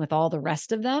lumped in with all the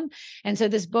rest of them. And so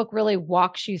this book really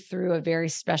walks you through a very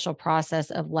special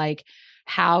process of like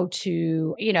how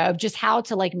to, of just how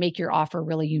to like make your offer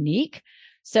really unique.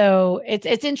 So it's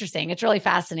interesting. It's really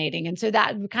fascinating. And so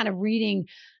that kind of reading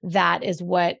that is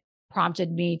what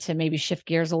prompted me to maybe shift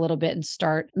gears a little bit and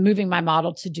start moving my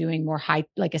model to doing more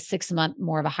like a 6-month,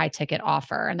 more of a high ticket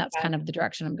offer. And that's kind of the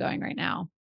direction I'm going right now.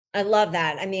 I love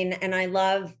that. I mean, and I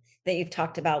love that you've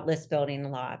talked about list building a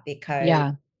lot because,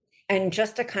 Yeah. and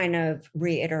just to kind of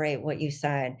reiterate what you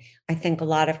said, I think a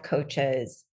lot of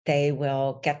coaches they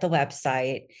will get the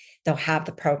website, they'll have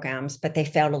the programs, but they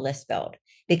fail to list build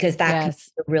because that can Yes.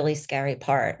 be the really scary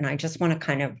part. And I just want to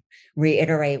kind of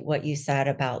reiterate what you said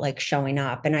about like showing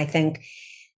up. And I think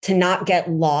to not get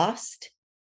lost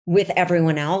with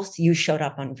everyone else, you showed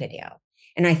up on video.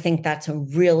 And I think that's a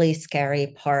really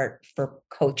scary part for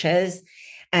coaches.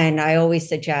 And I always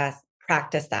suggest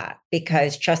practice that,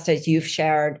 because just as you've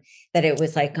shared that it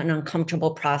was like an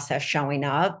uncomfortable process showing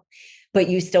up, but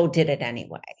you still did it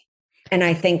anyway. And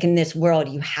I think in this world,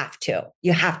 you have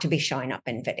to be showing up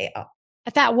in video.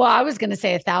 Well, I was going to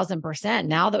say 1,000%.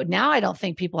 Now I don't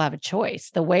think people have a choice.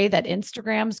 The way that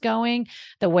Instagram's going,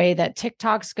 the way that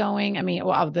TikTok's going. I mean,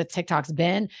 well, the TikTok's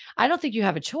been, I don't think you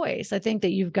have a choice. I think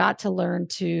that you've got to learn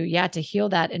to heal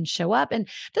that and show up. And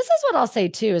this is what I'll say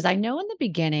too, is I know in the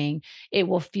beginning, it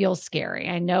will feel scary.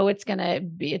 I know it's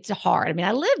hard. I mean,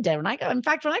 I lived it in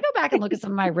fact, when I go back and look at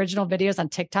some of my original videos on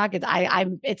TikTok,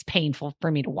 it's painful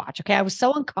for me to watch. Okay. I was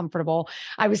so uncomfortable.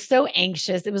 I was so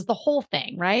anxious. It was the whole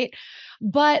thing. Right.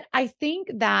 But I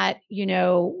think that,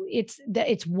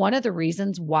 it's one of the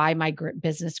reasons why my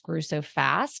business grew so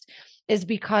fast is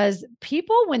because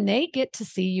people, when they get to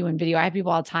see you in video, I have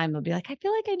people all the time, they'll be like, I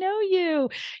feel like I know you,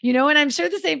 and I'm sure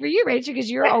the same for you, Rachel, because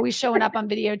you're always showing up on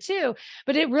video too.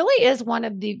 But it really is one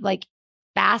of the like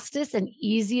fastest and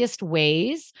easiest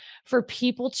ways for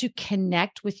people to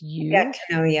connect with you. Get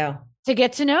to know you. To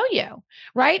get to know you.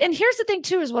 Right. And here's the thing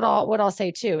too, is what I'll say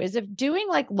too, is if doing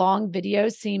like long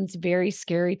videos seems very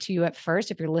scary to you at first,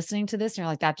 if you're listening to this and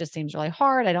you're like, that just seems really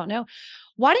hard, I don't know.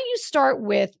 Why don't you start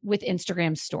with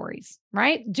Instagram stories,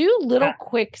 right? Do little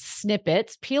quick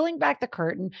snippets, peeling back the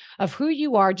curtain of who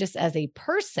you are just as a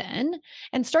person,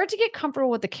 and start to get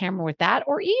comfortable with the camera with that,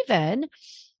 or even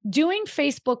doing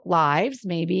Facebook Lives,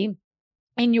 maybe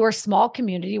in your small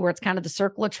community where it's kind of the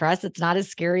circle of trust. It's not as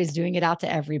scary as doing it out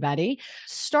to everybody.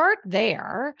 Start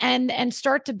there and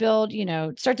start to build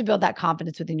that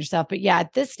confidence within yourself. But yeah,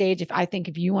 at this stage,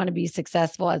 if you want to be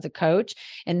successful as a coach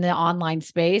in the online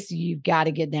space, you've got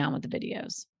to get down with the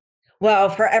videos. Well,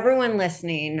 for everyone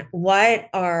listening, what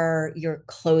are your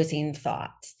closing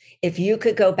thoughts? If you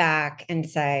could go back and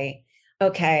say,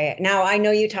 okay, now I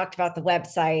know you talked about the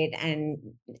website and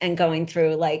going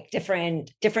through like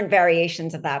different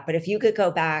variations of that, but if you could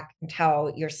go back and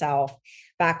tell yourself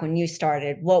back when you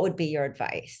started, what would be your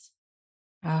advice?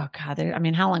 Oh God,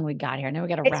 how long we got here? I know we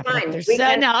got to wrap it up.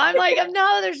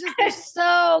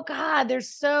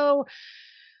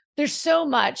 There's so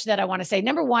much that I want to say.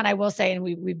 Number one, I will say, and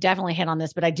we've definitely hit on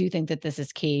this, but I do think that this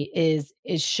is key, is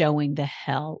showing the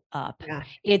hell up. Yeah.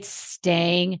 It's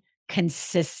staying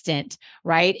consistent,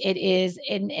 right? It is.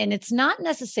 And it's not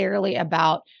necessarily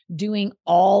about doing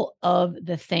all of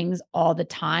the things all the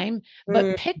time,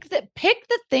 but pick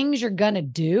the things you're going to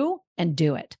do and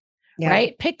do it. Yeah.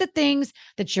 Right. Pick the things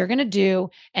that you're going to do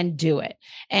and do it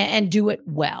and do it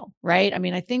well. Right. I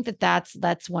mean, I think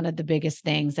that's one of the biggest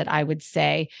things that I would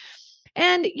say.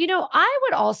 And, I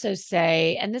would also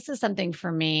say, and this is something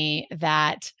for me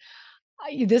that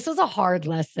this is a hard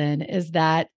lesson, is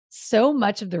that so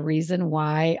much of the reason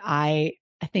why I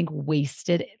think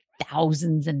wasted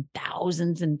thousands and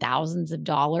thousands and thousands of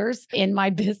dollars in my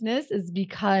business is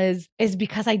because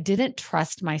I didn't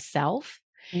trust myself.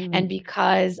 And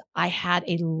because I had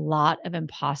a lot of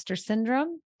imposter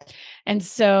syndrome. And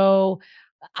so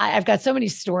I've got so many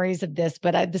stories of this,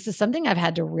 but this is something I've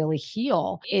had to really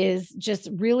heal, is just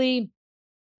really.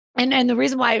 And the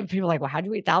reason why people are like, well, how do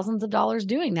you eat thousands of dollars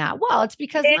doing that? Well, it's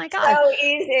because, my God, so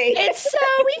easy. It's so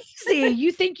easy.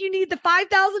 You think you need the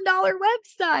 $5,000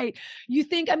 website. You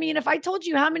think, if I told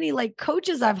you how many like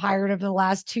coaches I've hired over the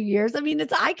last 2 years,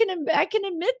 I can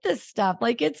admit this stuff.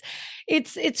 Like it's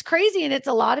crazy. And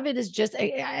a lot of it is just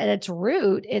at its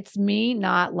root, it's me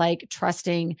not like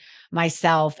trusting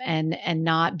myself and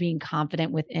not being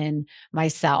confident within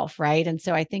myself. Right. And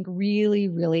so I think really,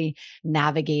 really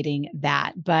navigating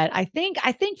that. But I think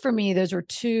for me, those were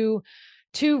two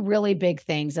really big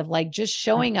things of like just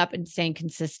showing up and staying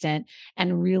consistent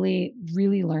and really,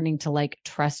 really learning to like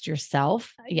trust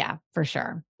yourself. Yeah, for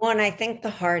sure. Well, and I think the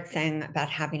hard thing about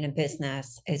having a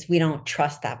business is we don't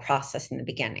trust that process in the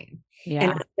beginning. Yeah.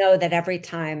 And I know that every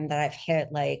time that I've hit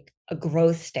like a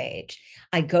growth stage,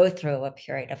 I go through a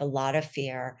period of a lot of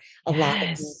fear, a lot of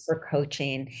need for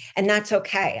coaching, and that's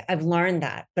okay. I've learned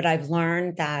that, but I've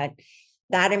learned that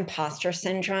imposter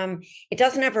syndrome, it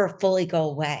doesn't ever fully go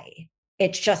away.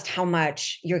 It's just how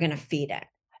much you're going to feed it.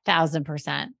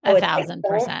 1,000%.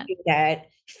 1,000%.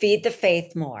 Feed the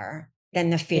faith more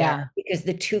than the fear, because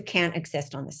the two can't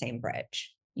exist on the same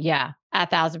bridge. Yeah.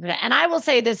 1,000%. And I will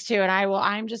say this too, and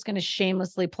I'm just going to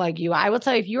shamelessly plug you. I will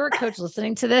tell you, if you're a coach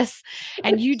listening to this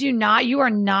and you are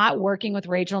not working with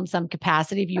Rachel in some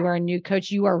capacity, if you are a new coach,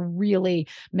 you are really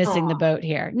missing the boat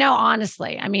here. No,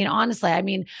 honestly.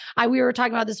 We were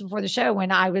talking about this before the show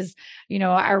when I was, I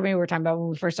remember we were talking about when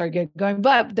we first started going,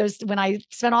 but when I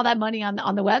spent all that money on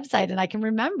the website, and I can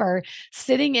remember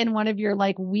sitting in one of your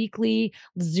like weekly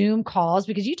Zoom calls,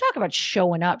 because you talk about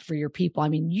showing up for your people. I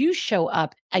mean, you show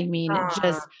up,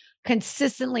 just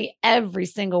consistently every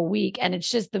single week. And it's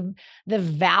just the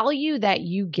value that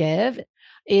you give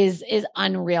is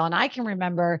unreal. And I can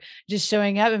remember just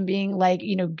showing up and being like,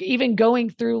 even going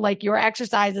through like your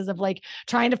exercises of like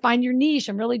trying to find your niche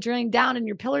and really drilling down in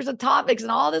your pillars of topics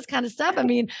and all this kind of stuff. I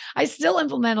mean, I still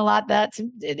implement a lot that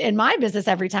in my business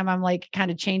every time I'm like kind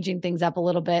of changing things up a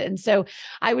little bit. And so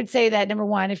I would say that number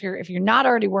one, if you're not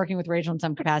already working with Rachel in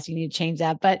some capacity, you need to change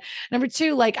that. But number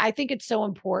two, like, I think it's so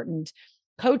important.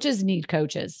 Coaches need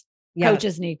coaches. Yeah.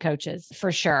 Coaches need coaches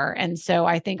for sure. And so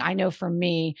I know for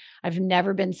me, I've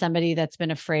never been somebody that's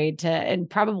been afraid to, and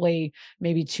probably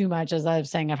maybe too much, as I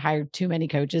was saying, I've hired too many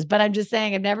coaches, but I'm just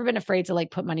saying I've never been afraid to like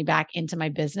put money back into my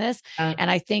business. And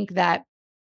I think that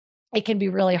it can be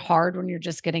really hard when you're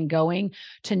just getting going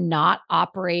to not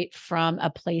operate from a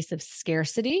place of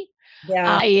scarcity.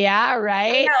 Yeah. Yeah.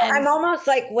 Right. I'm almost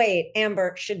like, wait,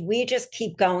 Amber, should we just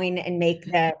keep going and make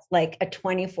this like a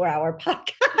 24-hour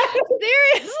podcast?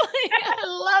 Seriously. I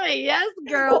love it. Yes,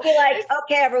 girl. We'll be like,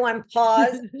 okay, everyone,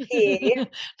 pause. Maybe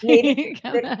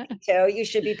you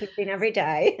should be pooping every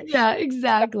day. Yeah,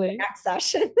 exactly. Next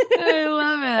session. I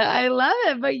love it. I love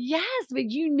it. But yes,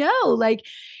 like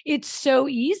it's so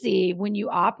easy when you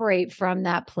operate from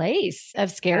that place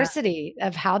of scarcity,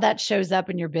 of how that shows up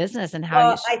in your business and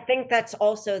how I think that's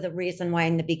also the reason why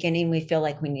in the beginning we feel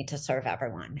like we need to serve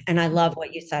everyone. And I love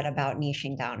what you said about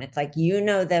niching down. It's like,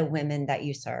 the women that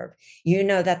you serve,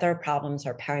 that their problems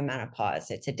are perimenopause.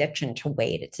 It's addiction to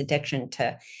weight. It's addiction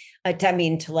to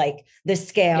like the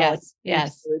scale.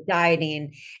 Yes.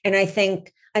 Dieting. And I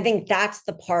think that's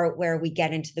the part where we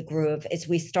get into the groove is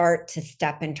we start to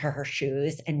step into her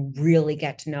shoes and really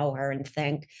get to know her and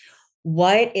think,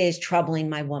 what is troubling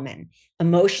my woman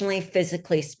emotionally,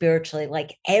 physically, spiritually,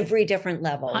 like every different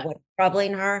level, what's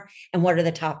troubling her and what are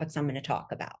the topics I'm going to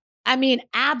talk about? I mean,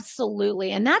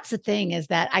 absolutely. And that's the thing is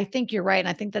that I think you're right. And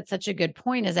I think that's such a good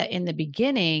point is that in the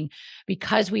beginning,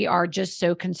 because we are just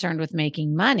so concerned with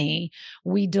making money,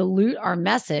 we dilute our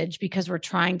message because we're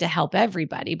trying to help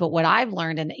everybody. But what I've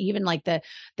learned, and even like the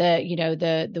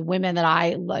women that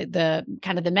I like, the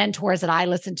kind of the mentors that I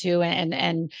listen to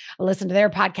and listen to their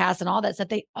podcasts and all that stuff,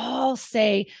 they all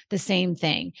say the same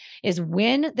thing is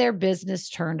when their business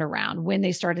turned around, when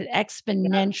they started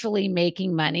exponentially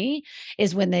making money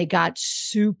is when they got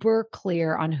super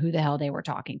clear on who the hell they were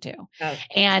talking to. Oh.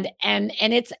 And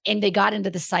they got into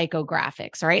the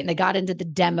psychographics, right? And they got into the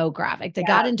demographic. They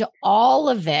got into all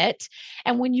of it.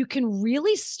 And when you can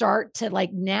really start to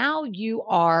like, now you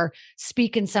are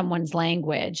speaking someone's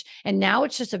language and now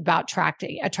it's just about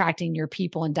attracting your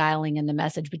people and dialing in the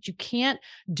message, but you can't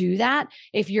do that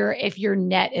if your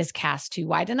net is cast too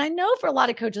wide. And I know for a lot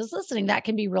of coaches listening, that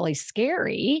can be really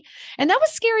scary. And that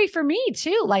was scary for me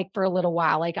too, like for a little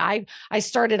while. Like I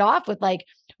started off with like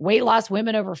weight loss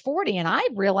women over 40. And I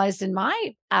realized in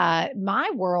my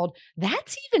world,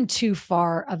 that's even too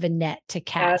far of a net to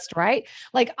cast, right?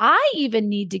 Like I even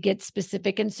need to get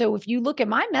specific. And so if you look at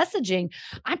my messaging,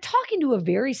 I'm talking to a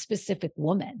very specific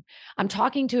woman. I'm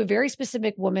talking to a very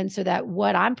specific woman so that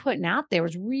what I'm putting out there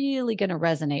is really going to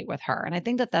resonate with her. And I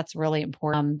think that that's really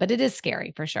important, but it is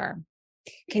scary for sure.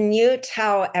 Can you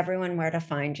tell everyone where to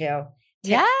find you?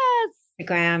 Yes.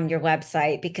 Instagram, your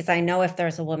website, because I know if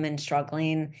there's a woman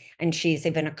struggling and she's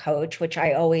even a coach, which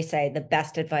I always say the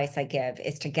best advice I give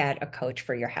is to get a coach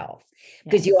for your health,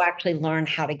 because you actually learn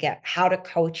how to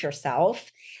coach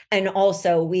yourself. And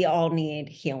also we all need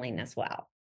healing as well.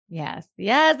 Yes.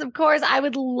 Yes, of course. I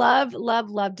would love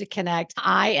to connect.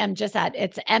 I am just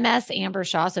it's MS Amber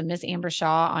Shaw. So Miss Amber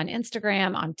Shaw on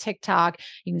Instagram, on TikTok.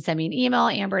 You can send me an email,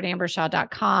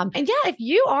 amber@ambershaw.com. And yeah, if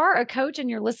you are a coach and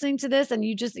you're listening to this and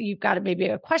you've got maybe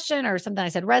a question or something I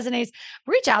said resonates,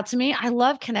 reach out to me. I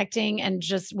love connecting and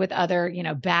just with other,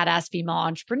 badass female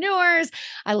entrepreneurs.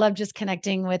 I love just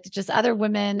connecting with just other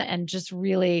women and just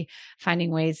really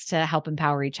finding ways to help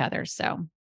empower each other. So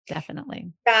definitely.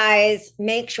 Guys,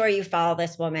 make sure you follow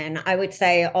this woman. I would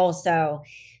say also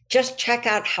just check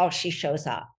out how she shows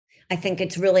up. I think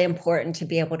it's really important to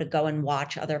be able to go and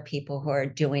watch other people who are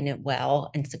doing it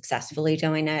well and successfully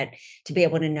doing it, to be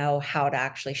able to know how to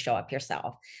actually show up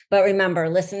yourself. But remember,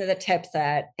 listen to the tips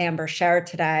that Amber shared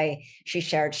today. She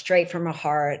shared straight from her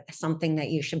heart, something that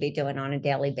you should be doing on a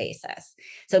daily basis.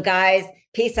 So guys,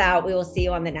 peace out. We will see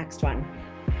you on the next one.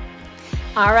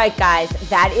 All right, guys,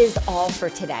 that is all for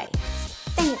today.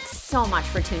 Thanks so much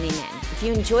for tuning in. If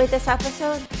you enjoyed this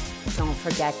episode, don't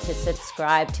forget to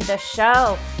subscribe to the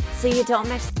show so you don't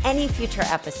miss any future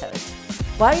episodes.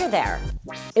 While you're there,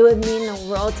 it would mean the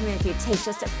world to me if you take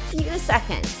just a few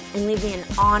seconds and leave me an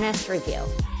honest review.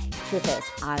 Truth is,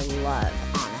 I love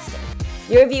honesty.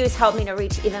 Your reviews help me to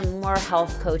reach even more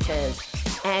health coaches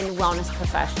and wellness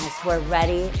professionals who are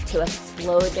ready to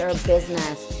explode their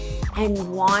business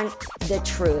and want the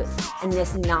truth in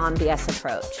this non-BS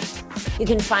approach. You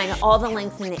can find all the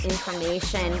links and the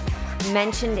information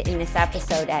mentioned in this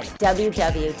episode at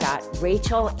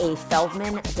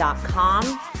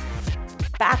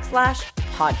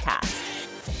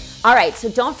www.rachelafeldman.com/podcast. All right, so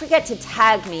don't forget to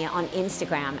tag me on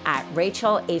Instagram at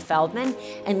Rachel A. Feldman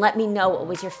and let me know what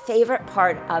was your favorite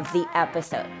part of the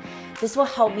episode. This will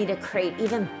help me to create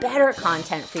even better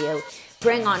content for you,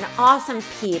 bring on awesome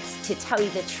peeps to tell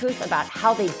you the truth about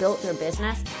how they built their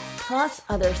business, plus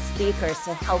other speakers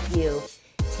to help you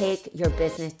take your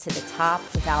business to the top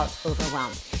without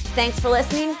overwhelm. Thanks for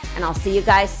listening, and I'll see you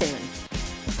guys soon.